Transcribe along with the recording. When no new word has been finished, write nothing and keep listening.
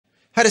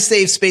How to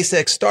save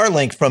SpaceX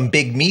Starlink from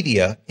big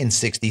media in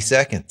 60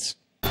 seconds.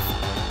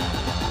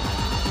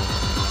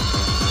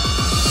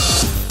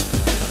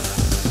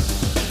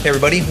 Hey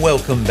everybody,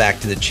 welcome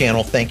back to the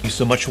channel. Thank you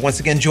so much for once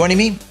again joining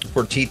me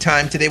for tea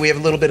time. Today we have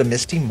a little bit of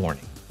misty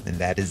morning, and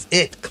that is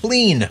it.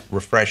 Clean,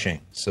 refreshing,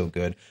 so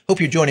good.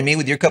 Hope you're joining me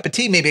with your cup of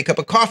tea, maybe a cup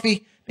of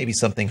coffee, maybe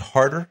something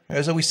harder,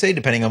 as I always say,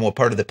 depending on what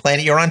part of the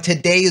planet you're on.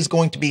 Today is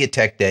going to be a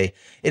tech day.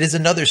 It is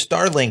another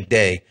Starlink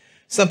day.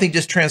 Something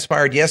just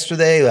transpired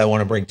yesterday that I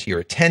want to bring to your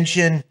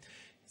attention.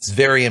 It's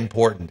very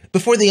important.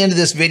 Before the end of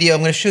this video,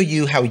 I'm going to show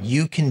you how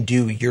you can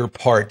do your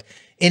part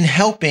in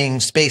helping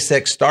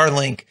SpaceX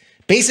Starlink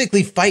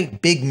basically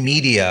fight big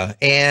media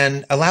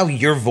and allow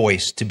your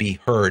voice to be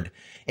heard.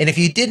 And if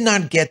you did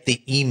not get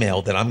the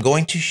email that I'm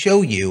going to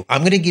show you,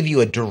 I'm going to give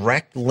you a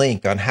direct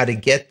link on how to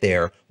get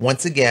there,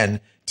 once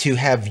again, to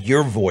have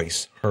your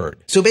voice heard.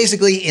 So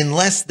basically, in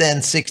less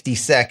than 60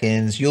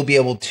 seconds, you'll be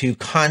able to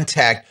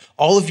contact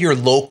all of your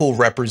local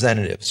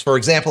representatives. For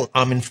example,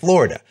 I'm in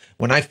Florida.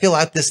 When I fill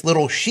out this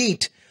little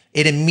sheet,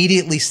 it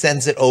immediately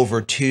sends it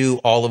over to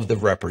all of the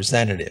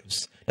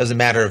representatives. Doesn't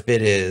matter if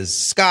it is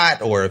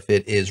Scott or if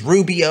it is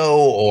Rubio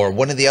or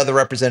one of the other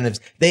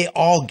representatives, they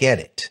all get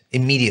it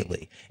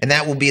immediately. And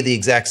that will be the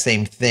exact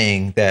same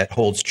thing that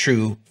holds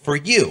true for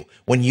you.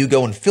 When you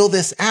go and fill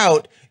this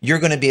out, you're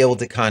going to be able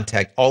to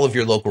contact all of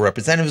your local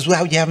representatives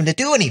without you having to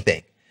do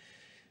anything.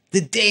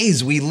 The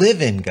days we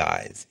live in,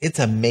 guys, it's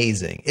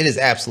amazing. It is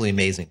absolutely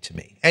amazing to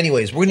me.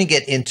 Anyways, we're going to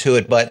get into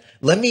it, but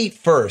let me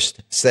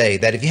first say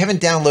that if you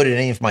haven't downloaded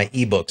any of my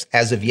ebooks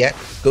as of yet,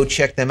 go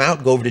check them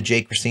out. Go over to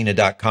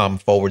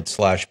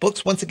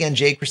JCristina.com/books. Once again,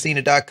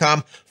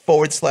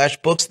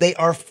 JCristina.com/books. They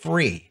are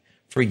free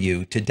for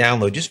you to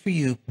download, just for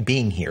you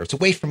being here. It's a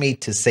way for me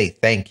to say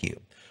thank you.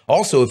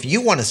 Also, if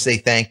you want to say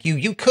thank you,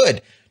 you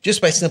could just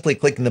by simply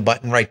clicking the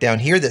button right down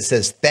here that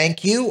says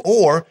thank you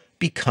or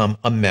become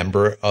a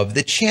member of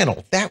the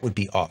channel. That would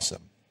be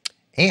awesome.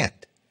 And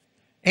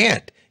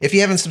if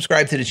you haven't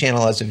subscribed to the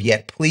channel as of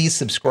yet, please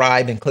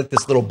subscribe and click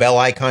this little bell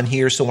icon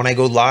here so when I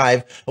go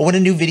live or when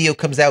a new video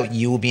comes out,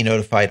 you will be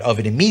notified of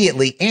it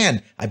immediately.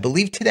 And I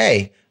believe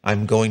today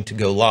I'm going to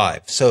go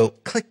live. So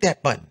click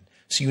that button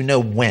so you know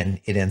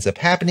when it ends up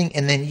happening,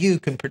 and then you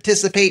can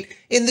participate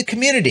in the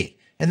community.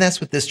 And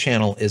that's what this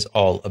channel is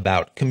all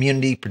about,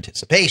 community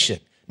participation.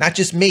 Not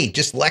just me,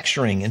 just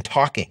lecturing and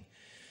talking.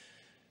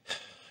 I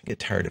get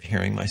tired of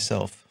hearing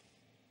myself.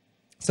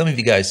 Some of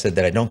you guys said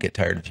that I don't get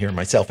tired of hearing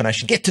myself and I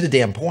should get to the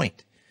damn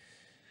point.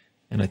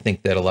 And I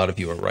think that a lot of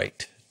you are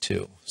right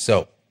too.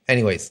 So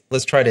anyways,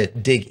 let's try to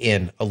dig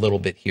in a little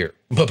bit here.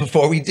 But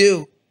before we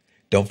do,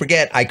 don't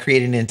forget, I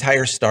created an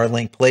entire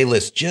Starlink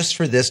playlist just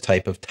for this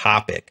type of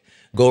topic.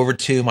 Go over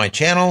to my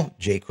channel,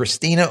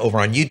 JCristina, over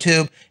on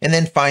YouTube, and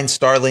then find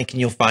Starlink, and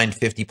you'll find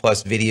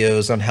 50+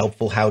 videos on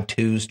helpful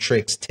how-tos,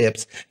 tricks,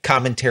 tips,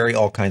 commentary,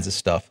 all kinds of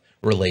stuff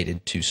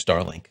related to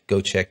Starlink. Go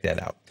check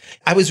that out.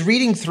 I was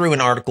reading through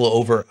an article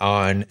over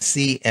on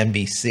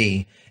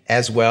CNBC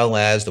as well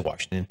as the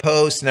Washington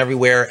Post and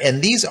everywhere,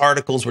 and these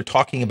articles were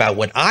talking about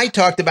what I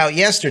talked about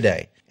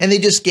yesterday. And they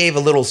just gave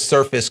a little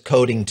surface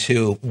coating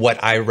to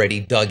what I already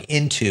dug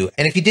into.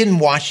 And if you didn't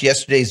watch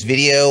yesterday's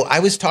video,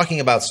 I was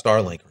talking about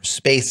Starlink or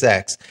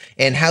SpaceX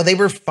and how they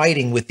were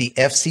fighting with the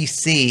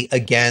FCC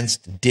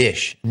against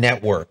Dish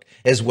Network,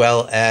 as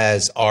well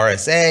as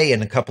RSA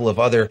and a couple of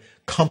other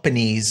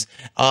companies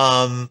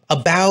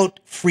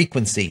about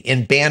frequency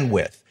and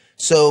bandwidth.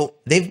 So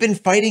they've been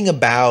fighting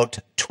about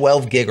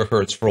 12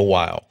 gigahertz for a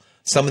while.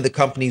 Some of the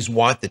companies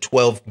want the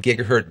 12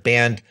 gigahertz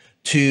band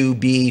to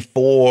be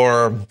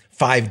for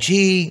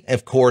 5G.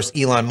 Of course,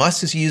 Elon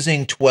Musk is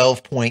using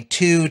 12.2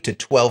 to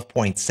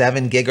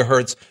 12.7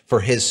 gigahertz for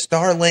his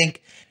Starlink.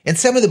 And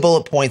some of the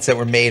bullet points that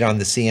were made on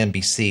the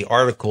CNBC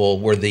article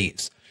were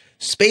these.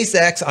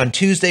 SpaceX on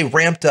Tuesday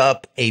ramped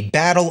up a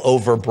battle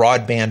over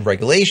broadband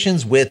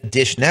regulations with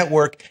Dish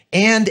Network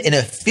and an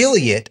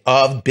affiliate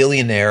of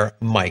billionaire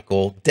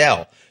Michael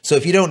Dell. So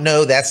if you don't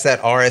know, that's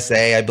that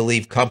RSA, I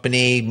believe,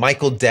 company.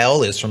 Michael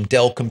Dell is from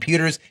Dell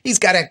Computers. He's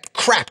got a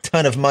crap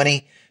ton of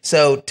money.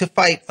 So to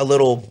fight a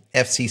little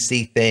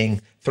FCC thing,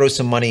 throw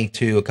some money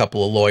to a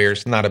couple of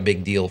lawyers, not a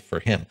big deal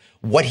for him.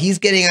 What he's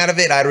getting out of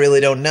it, I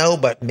really don't know,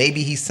 but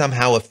maybe he's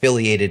somehow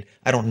affiliated.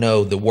 I don't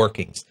know the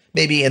workings.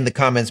 Maybe in the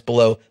comments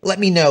below, let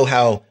me know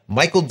how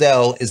Michael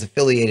Dell is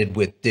affiliated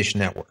with Dish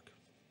Network.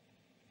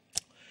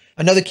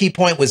 Another key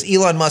point was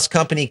Elon Musk's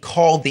company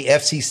called the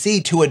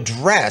FCC to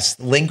address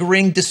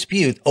lingering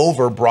dispute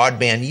over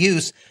broadband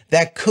use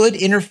that could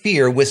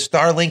interfere with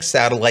Starlink's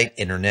satellite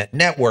internet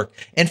network.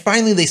 And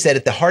finally, they said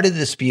at the heart of the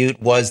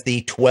dispute was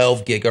the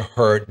 12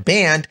 gigahertz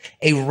band,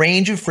 a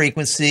range of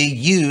frequency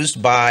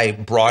used by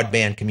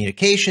broadband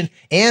communication,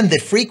 and the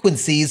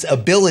frequency's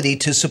ability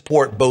to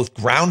support both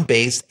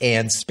ground-based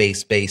and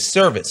space-based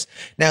service.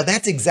 Now,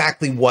 that's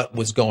exactly what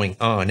was going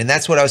on, and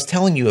that's what I was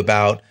telling you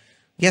about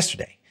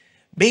yesterday.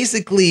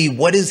 Basically,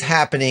 what is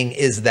happening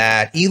is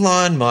that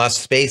Elon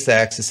Musk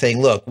SpaceX is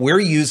saying, look, we're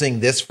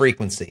using this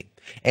frequency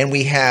and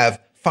we have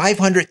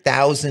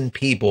 500,000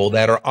 people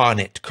that are on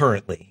it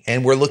currently,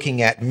 and we're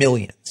looking at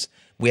millions.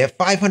 We have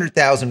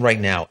 500,000 right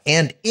now.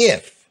 And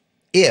if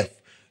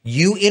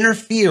you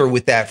interfere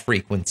with that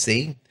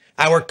frequency,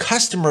 our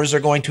customers are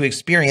going to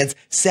experience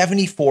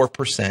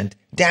 74%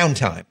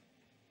 downtime.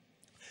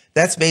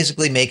 That's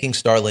basically making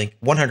Starlink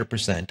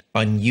 100%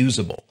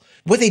 unusable.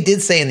 What they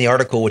did say in the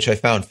article, which I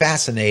found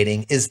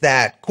fascinating, is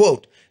that,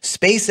 quote,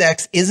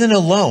 SpaceX isn't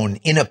alone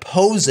in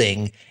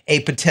opposing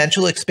a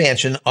potential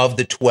expansion of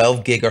the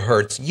 12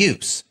 gigahertz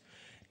use.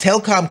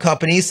 Telecom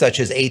companies such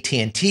as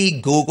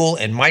AT&T, Google,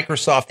 and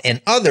Microsoft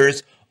and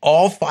others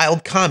all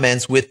filed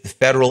comments with the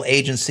federal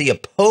agency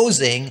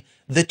opposing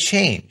the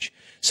change.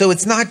 So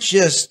it's not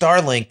just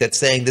Starlink that's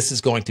saying this is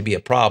going to be a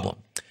problem.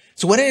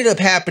 So what ended up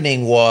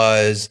happening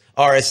was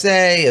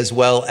RSA as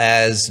well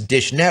as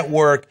Dish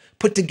Network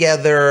put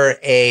together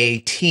a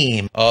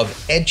team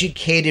of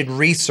educated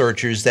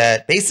researchers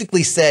that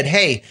basically said,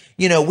 hey,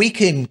 we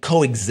can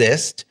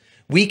coexist.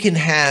 We can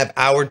have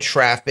our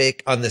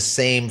traffic on the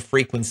same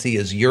frequency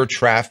as your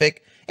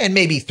traffic. And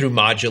maybe through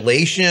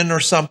modulation or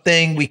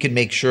something, we can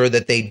make sure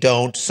that they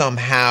don't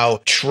somehow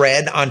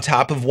tread on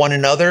top of one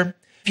another.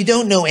 If you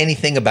don't know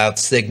anything about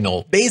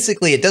signal,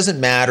 basically it doesn't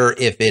matter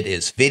if it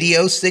is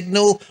video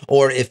signal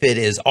or if it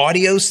is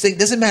audio signal,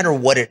 doesn't matter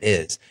what it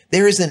is.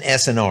 There is an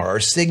SNR, or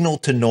signal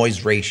to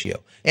noise ratio.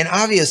 And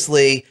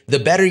obviously, the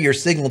better your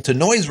signal to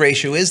noise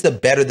ratio is, the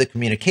better the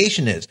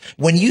communication is.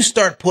 When you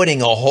start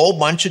putting a whole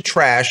bunch of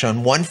trash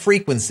on one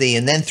frequency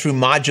and then through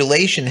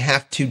modulation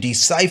have to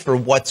decipher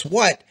what's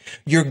what,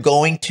 you're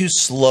going to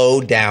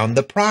slow down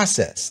the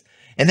process.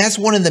 And that's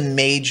one of the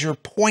major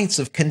points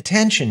of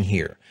contention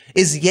here.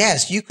 Is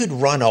yes, you could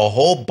run a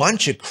whole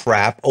bunch of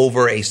crap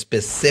over a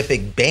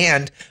specific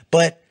band,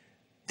 but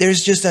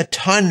there's just a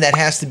ton that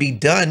has to be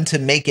done to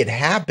make it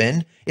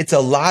happen. It's a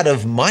lot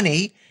of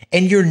money,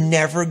 and you're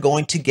never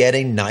going to get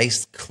a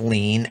nice,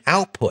 clean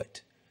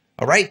output.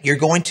 All right, you're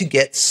going to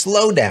get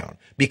slowdown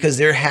because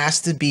there has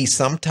to be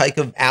some type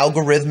of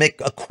algorithmic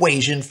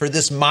equation for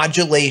this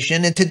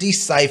modulation and to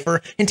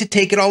decipher and to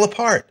take it all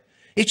apart.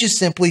 It's just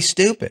simply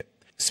stupid.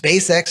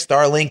 SpaceX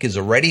Starlink is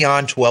already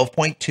on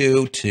 12.2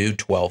 to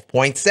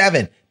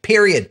 12.7,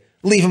 period.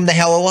 Leave them the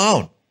hell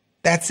alone.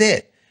 That's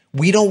it.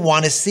 We don't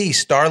want to see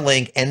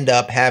Starlink end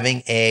up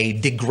having a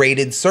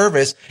degraded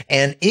service.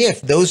 And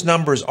if those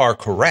numbers are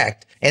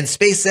correct, and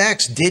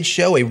SpaceX did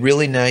show a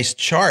really nice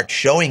chart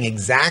showing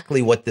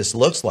exactly what this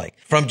looks like,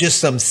 from just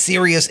some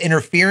serious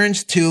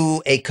interference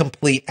to a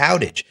complete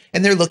outage.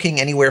 And they're looking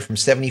anywhere from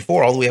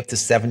 74 all the way up to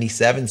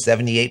 77,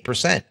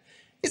 78%.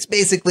 It's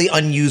basically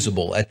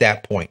unusable at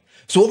that point.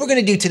 So what we're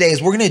going to do today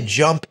is we're going to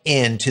jump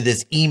into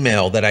this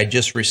email that I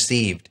just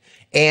received.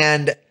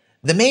 And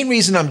the main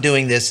reason I'm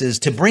doing this is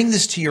to bring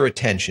this to your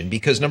attention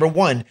because, number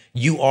one,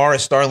 you are a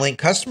Starlink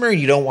customer and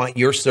you don't want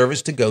your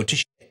service to go to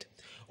shit.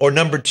 Or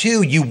number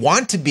two, you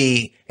want to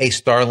be a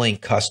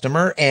Starlink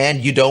customer and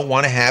you don't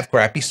want to have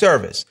crappy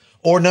service.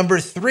 Or number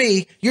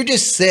three, you're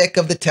just sick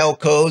of the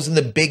telcos and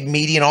the big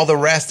media and all the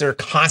rest that are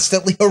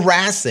constantly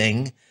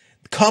harassing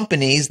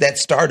companies that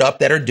start up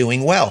that are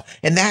doing well.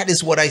 And that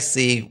is what I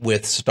see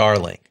with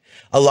Starlink.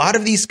 A lot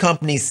of these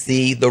companies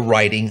see the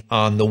writing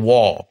on the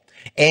wall,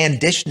 and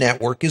Dish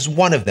Network is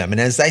one of them.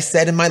 And as I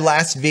said in my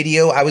last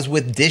video, I was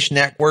with Dish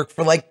Network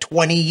for like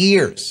 20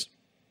 years.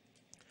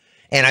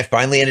 And I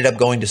finally ended up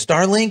going to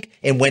Starlink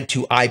and went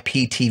to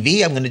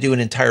IPTV. I'm going to do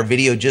an entire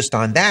video just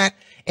on that.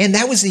 And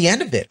that was the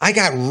end of it. I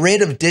got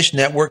rid of Dish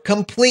Network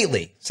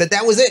completely. Said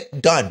that was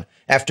it, done.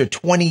 After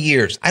 20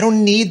 years, I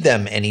don't need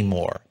them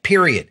anymore,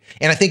 period.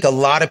 And I think a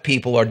lot of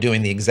people are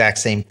doing the exact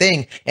same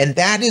thing. And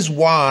that is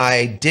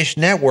why Dish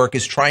Network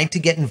is trying to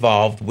get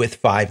involved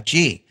with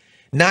 5G.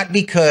 Not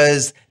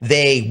because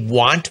they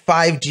want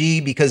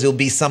 5G, because it'll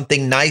be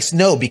something nice.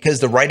 No,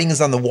 because the writing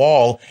is on the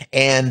wall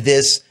and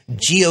this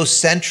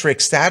geocentric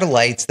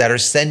satellites that are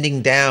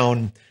sending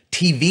down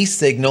TV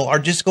signal are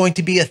just going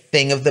to be a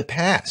thing of the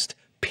past,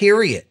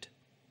 period.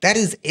 That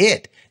is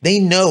it. They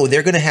know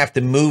they're going to have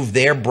to move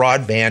their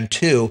broadband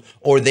to,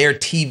 or their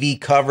TV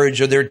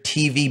coverage or their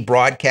TV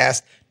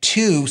broadcast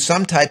to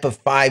some type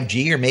of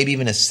 5G or maybe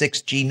even a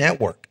 6G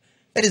network.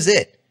 That is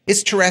it.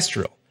 It's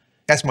terrestrial.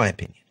 That's my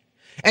opinion.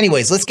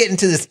 Anyways, let's get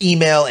into this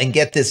email and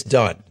get this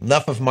done.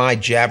 Enough of my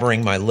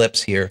jabbering my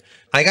lips here.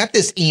 I got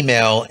this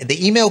email.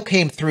 The email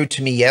came through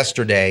to me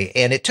yesterday,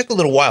 and it took a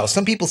little while.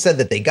 Some people said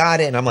that they got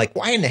it, and I'm like,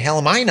 why in the hell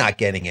am I not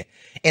getting it?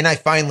 And I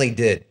finally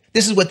did.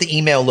 This is what the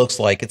email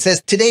looks like. It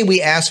says, today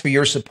we ask for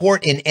your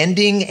support in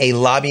ending a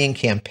lobbying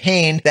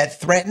campaign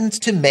that threatens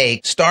to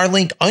make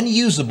Starlink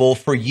unusable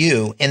for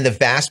you and the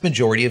vast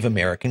majority of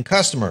American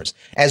customers.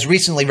 As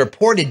recently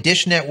reported,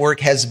 Dish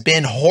Network has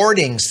been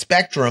hoarding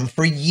spectrum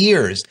for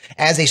years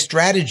as a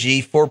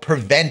strategy for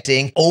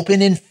preventing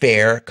open and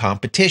fair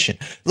competition.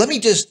 Let me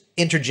just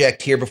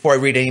interject here before I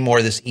read any more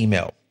of this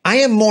email. I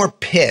am more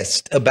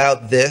pissed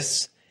about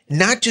this,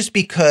 not just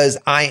because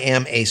I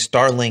am a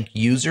Starlink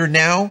user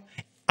now.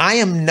 I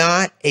am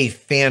not a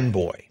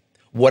fanboy.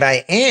 What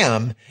I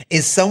am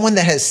is someone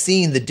that has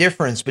seen the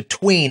difference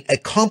between a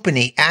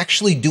company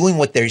actually doing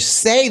what they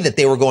say that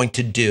they were going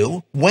to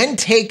do when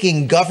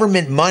taking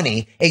government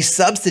money, a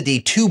subsidy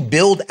to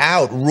build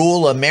out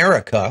rural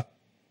America.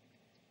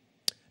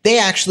 They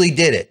actually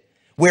did it.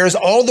 Whereas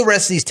all the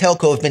rest of these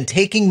telco have been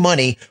taking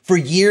money for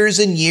years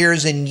and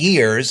years and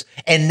years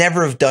and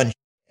never have done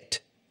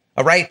shit.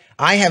 All right.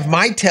 I have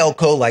my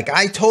telco, like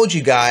I told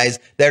you guys,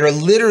 that are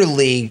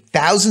literally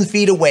 1,000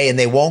 feet away and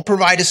they won't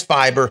provide us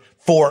fiber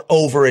for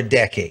over a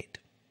decade.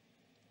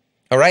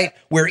 All right.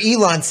 Where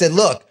Elon said,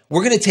 look,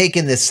 we're going to take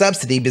in this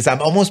subsidy because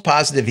I'm almost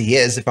positive he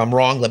is. If I'm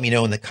wrong, let me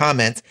know in the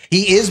comments.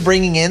 He is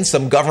bringing in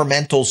some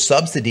governmental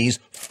subsidies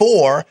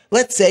for,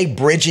 let's say,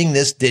 bridging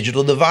this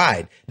digital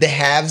divide, the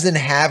haves and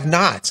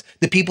have-nots,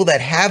 the people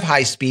that have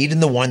high speed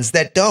and the ones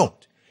that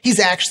don't. He's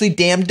actually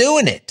damn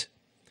doing it.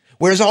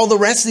 Whereas all the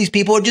rest of these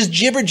people are just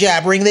jibber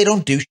jabbering. They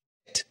don't do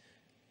shit.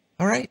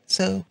 All right.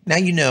 So now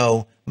you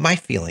know my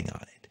feeling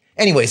on it.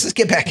 Anyways, let's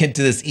get back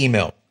into this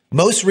email.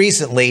 Most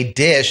recently,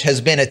 Dish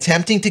has been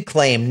attempting to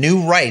claim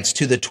new rights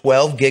to the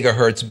 12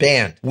 gigahertz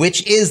band,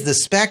 which is the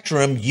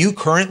spectrum you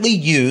currently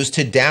use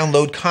to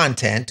download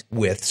content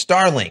with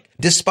Starlink,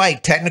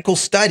 despite technical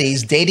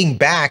studies dating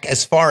back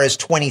as far as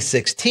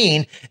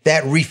 2016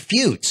 that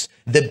refutes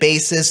the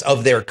basis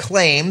of their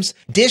claims.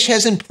 Dish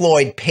has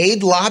employed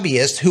paid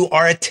lobbyists who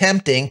are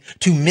attempting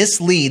to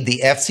mislead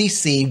the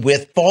FCC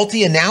with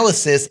faulty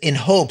analysis in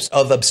hopes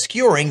of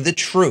obscuring the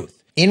truth.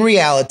 In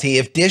reality,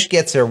 if Dish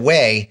gets their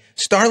way,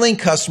 Starlink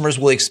customers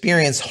will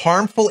experience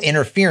harmful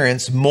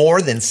interference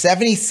more than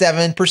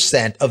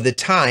 77% of the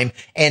time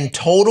and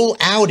total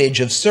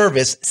outage of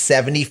service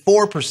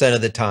 74%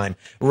 of the time,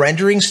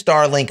 rendering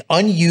Starlink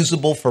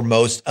unusable for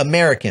most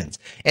Americans.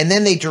 And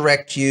then they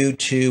direct you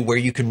to where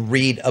you can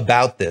read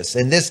about this.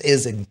 And this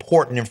is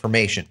important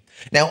information.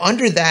 Now,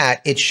 under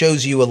that, it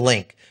shows you a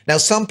link. Now,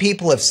 some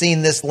people have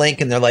seen this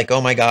link and they're like,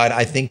 oh my God,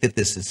 I think that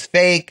this is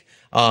fake.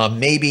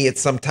 Maybe it's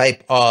some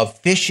type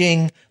of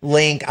phishing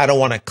link. I don't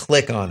want to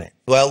click on it.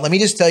 Well, let me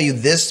just tell you,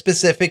 this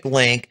specific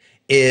link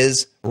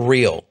is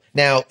real.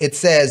 Now, it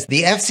says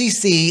the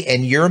FCC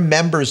and your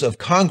members of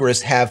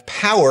Congress have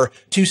power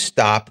to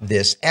stop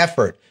this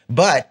effort,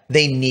 but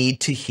they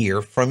need to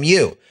hear from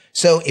you.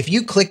 So if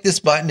you click this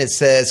button, it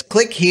says,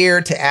 click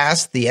here to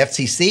ask the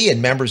FCC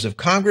and members of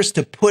Congress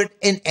to put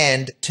an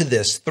end to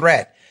this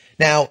threat.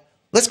 Now,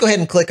 let's go ahead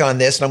and click on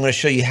this, and I'm going to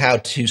show you how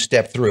to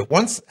step through it.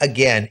 Once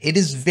again, it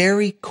is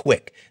very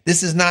quick.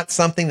 This is not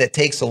something that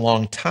takes a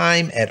long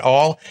time at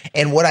all.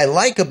 And what I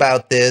like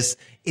about this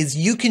is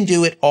you can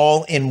do it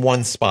all in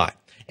one spot.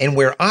 And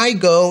where I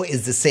go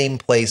is the same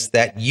place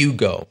that you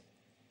go.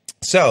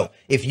 So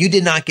if you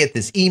did not get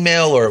this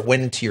email or it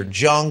went into your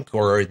junk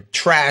or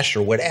trash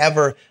or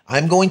whatever,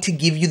 I'm going to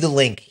give you the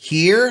link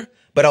here,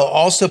 but I'll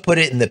also put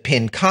it in the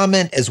pinned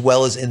comment as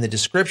well as in the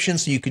description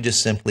so you could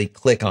just simply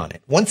click on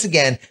it. Once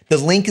again, the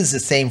link is the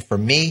same for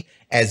me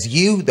as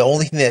you. The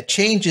only thing that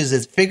changes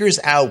is it figures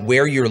out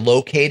where you're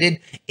located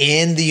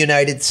in the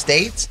United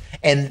States,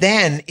 and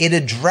then it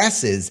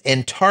addresses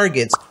and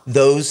targets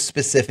those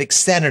specific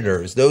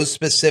senators, those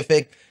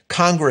specific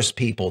Congress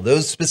people,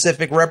 those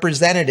specific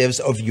representatives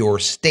of your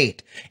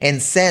state,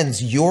 and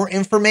sends your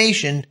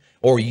information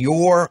or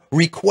your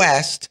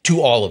request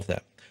to all of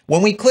them.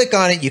 When we click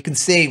on it, you can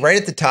see right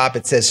at the top,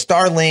 it says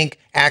Starlink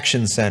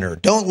Action Center.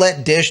 Don't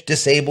let Dish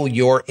disable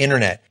your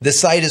internet. The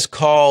site is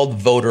called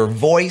Voter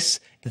Voice.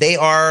 They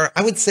are,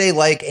 I would say,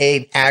 like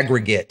an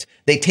aggregate.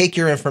 They take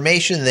your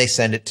information and they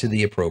send it to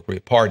the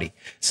appropriate party.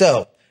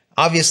 So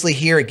obviously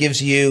here it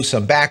gives you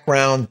some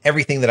background,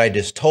 everything that I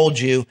just told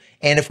you.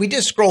 And if we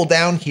just scroll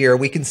down here,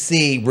 we can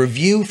see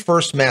review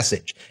first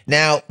message.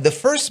 Now, the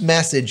first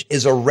message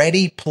is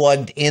already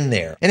plugged in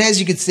there. And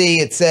as you can see,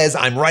 it says,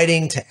 I'm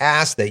writing to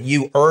ask that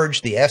you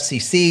urge the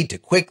FCC to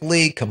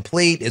quickly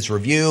complete its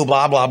review,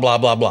 blah, blah, blah,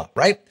 blah, blah,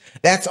 right?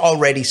 That's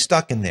already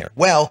stuck in there.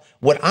 Well,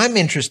 what I'm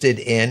interested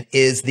in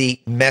is the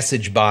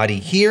message body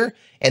here.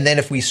 And then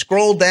if we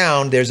scroll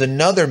down, there's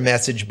another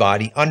message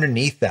body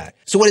underneath that.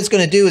 So what it's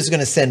going to do is it's going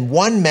to send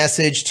one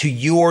message to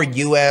your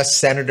U.S.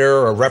 senator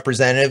or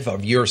representative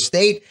of your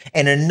state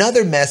and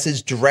another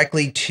message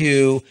directly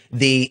to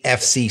the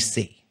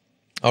FCC.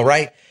 All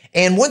right.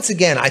 And once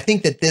again, I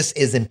think that this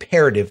is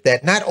imperative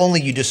that not only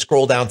you just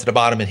scroll down to the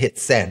bottom and hit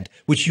send,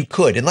 which you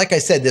could. And like I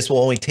said, this will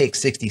only take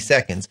 60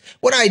 seconds.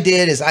 What I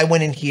did is I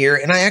went in here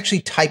and I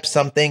actually typed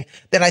something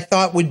that I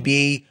thought would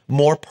be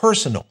more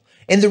personal.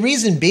 And the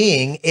reason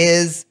being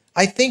is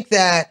I think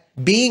that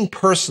being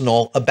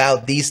personal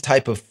about these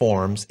type of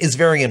forms is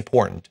very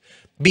important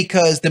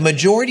because the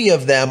majority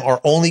of them are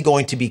only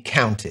going to be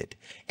counted.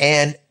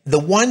 And the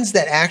ones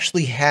that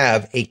actually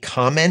have a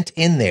comment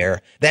in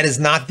there that is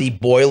not the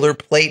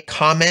boilerplate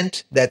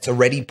comment that's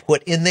already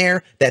put in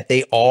there that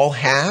they all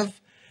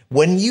have,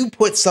 when you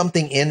put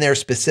something in there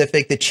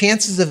specific, the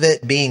chances of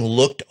it being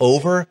looked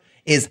over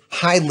is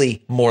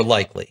highly more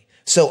likely.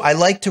 So I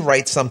like to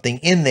write something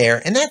in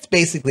there, and that's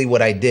basically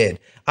what I did.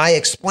 I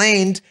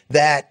explained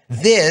that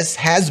this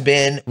has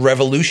been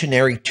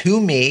revolutionary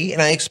to me,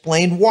 and I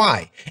explained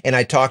why. And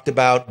I talked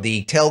about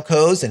the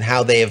telcos and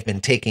how they have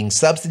been taking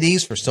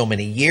subsidies for so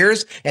many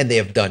years, and they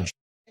have done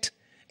shit.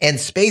 And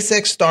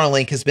SpaceX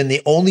Starlink has been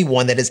the only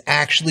one that has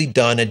actually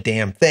done a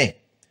damn thing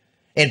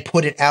and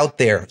put it out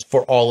there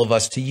for all of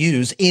us to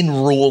use in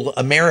rural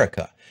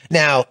America.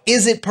 Now,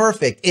 is it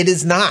perfect? It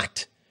is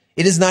not.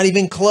 It is not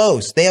even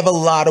close. They have a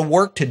lot of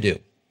work to do.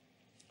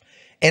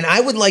 And I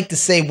would like to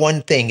say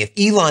one thing. If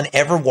Elon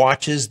ever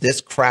watches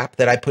this crap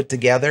that I put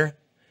together,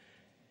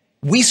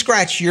 we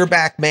scratch your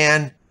back,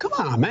 man. Come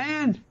on,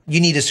 man. You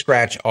need to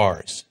scratch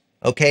ours.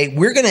 Okay?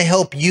 We're going to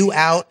help you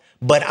out,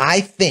 but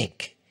I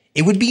think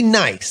it would be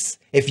nice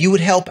if you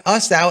would help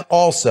us out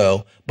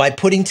also by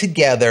putting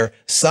together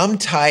some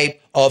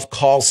type of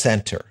call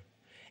center,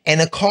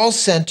 and a call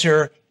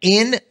center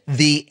in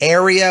the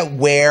area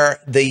where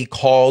the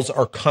calls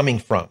are coming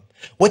from.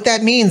 What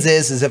that means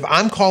is if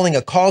I'm calling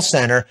a call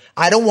center,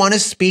 I don't want to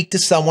speak to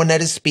someone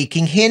that is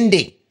speaking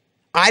Hindi.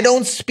 I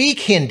don't speak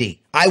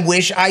Hindi. I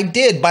wish I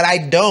did, but I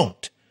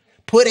don't.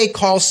 Put a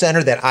call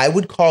center that I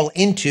would call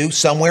into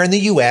somewhere in the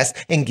U.S.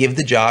 and give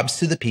the jobs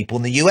to the people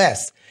in the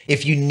U.S.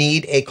 If you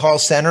need a call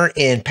center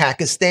in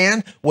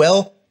Pakistan,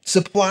 well,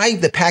 supply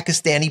the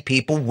Pakistani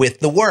people with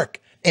the work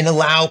and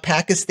allow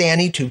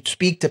Pakistani to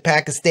speak to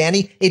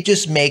Pakistani. It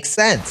just makes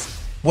sense.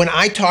 When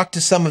I talk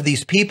to some of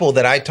these people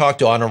that I talk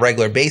to on a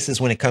regular basis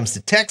when it comes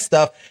to tech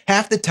stuff,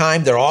 half the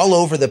time they're all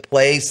over the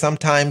place.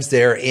 Sometimes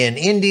they're in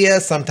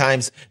India,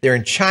 sometimes they're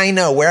in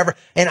China or wherever,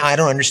 and I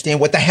don't understand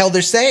what the hell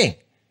they're saying.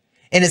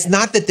 And it's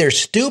not that they're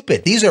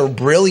stupid. These are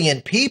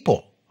brilliant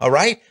people, all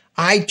right?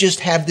 I just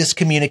have this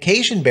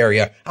communication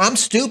barrier. I'm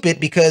stupid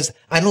because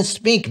I don't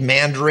speak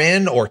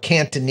Mandarin or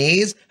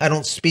Cantonese. I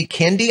don't speak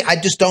Hindi. I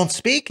just don't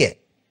speak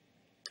it.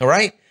 All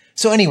right.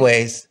 So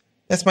anyways,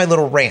 that's my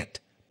little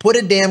rant. Put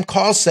a damn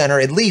call center,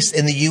 at least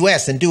in the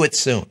US, and do it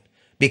soon.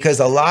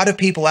 Because a lot of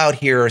people out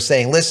here are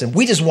saying, listen,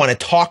 we just want to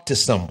talk to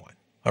someone.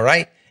 All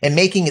right. And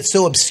making it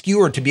so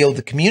obscure to be able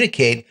to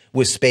communicate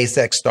with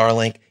SpaceX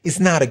Starlink is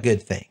not a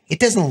good thing. It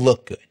doesn't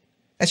look good.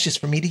 That's just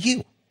from me to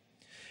you.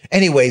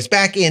 Anyways,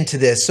 back into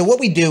this. So what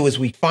we do is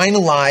we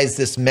finalize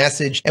this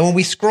message. And when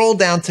we scroll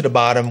down to the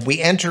bottom, we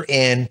enter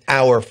in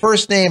our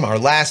first name, our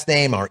last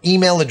name, our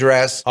email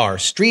address, our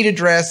street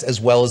address, as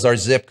well as our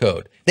zip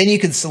code. Then you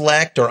can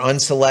select or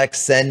unselect,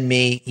 send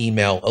me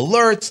email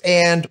alerts,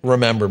 and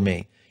remember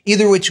me.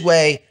 Either which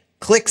way,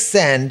 click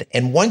send.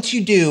 And once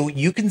you do,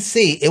 you can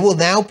see it will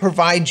now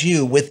provide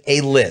you with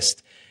a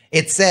list.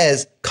 It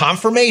says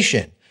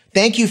confirmation.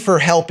 Thank you for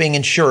helping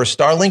ensure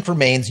Starlink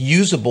remains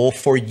usable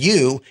for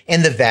you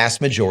and the vast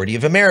majority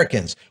of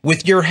Americans.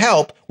 With your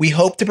help, we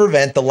hope to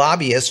prevent the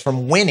lobbyists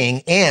from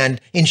winning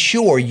and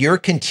ensure your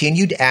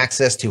continued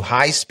access to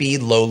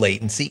high-speed,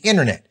 low-latency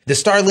internet. The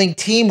Starlink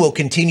team will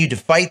continue to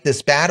fight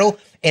this battle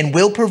and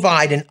will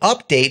provide an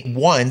update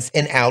once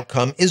an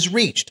outcome is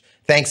reached.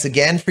 Thanks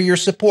again for your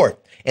support.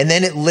 And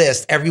then it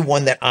lists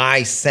everyone that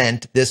I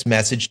sent this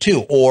message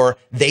to, or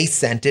they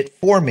sent it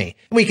for me.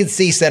 And we can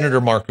see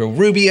Senator Marco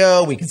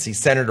Rubio, we can see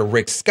Senator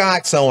Rick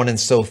Scott, so on and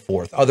so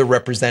forth, other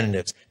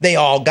representatives. They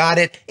all got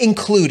it,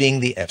 including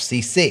the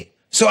FCC.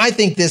 So I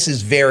think this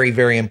is very,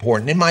 very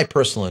important in my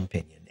personal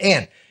opinion.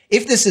 And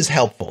if this is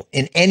helpful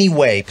in any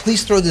way,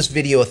 please throw this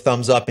video a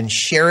thumbs up and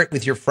share it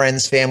with your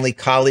friends, family,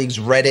 colleagues,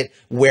 Reddit,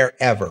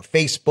 wherever,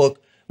 Facebook,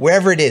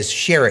 wherever it is,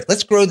 share it.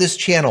 Let's grow this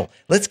channel.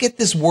 Let's get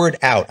this word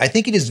out. I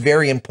think it is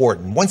very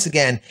important. Once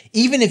again,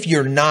 even if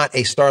you're not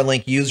a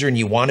Starlink user and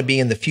you want to be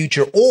in the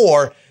future,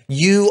 or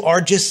you are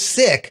just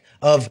sick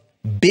of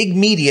big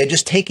media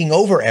just taking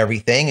over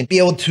everything and be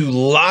able to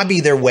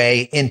lobby their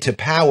way into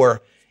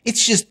power,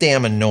 it's just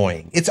damn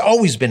annoying. It's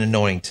always been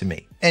annoying to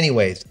me.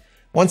 Anyways,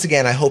 once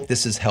again, I hope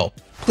this has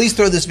helped. Please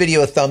throw this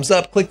video a thumbs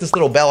up. Click this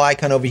little bell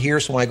icon over here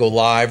so when I go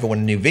live or when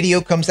a new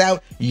video comes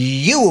out,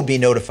 you will be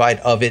notified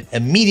of it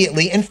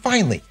immediately. And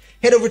finally,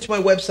 head over to my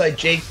website,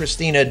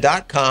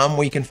 JCristina.com,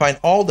 where you can find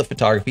all the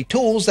photography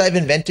tools I've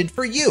invented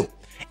for you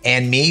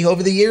and me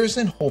over the years.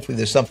 And hopefully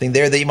there's something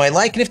there that you might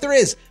like. And if there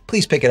is,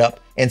 please pick it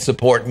up and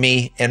support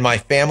me and my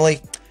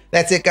family.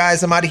 That's it,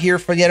 guys. I'm out of here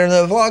for yet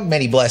another vlog.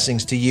 Many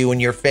blessings to you and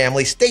your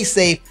family. Stay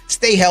safe,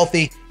 stay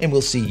healthy, and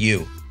we'll see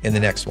you in the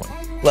next one.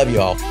 Love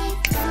you all.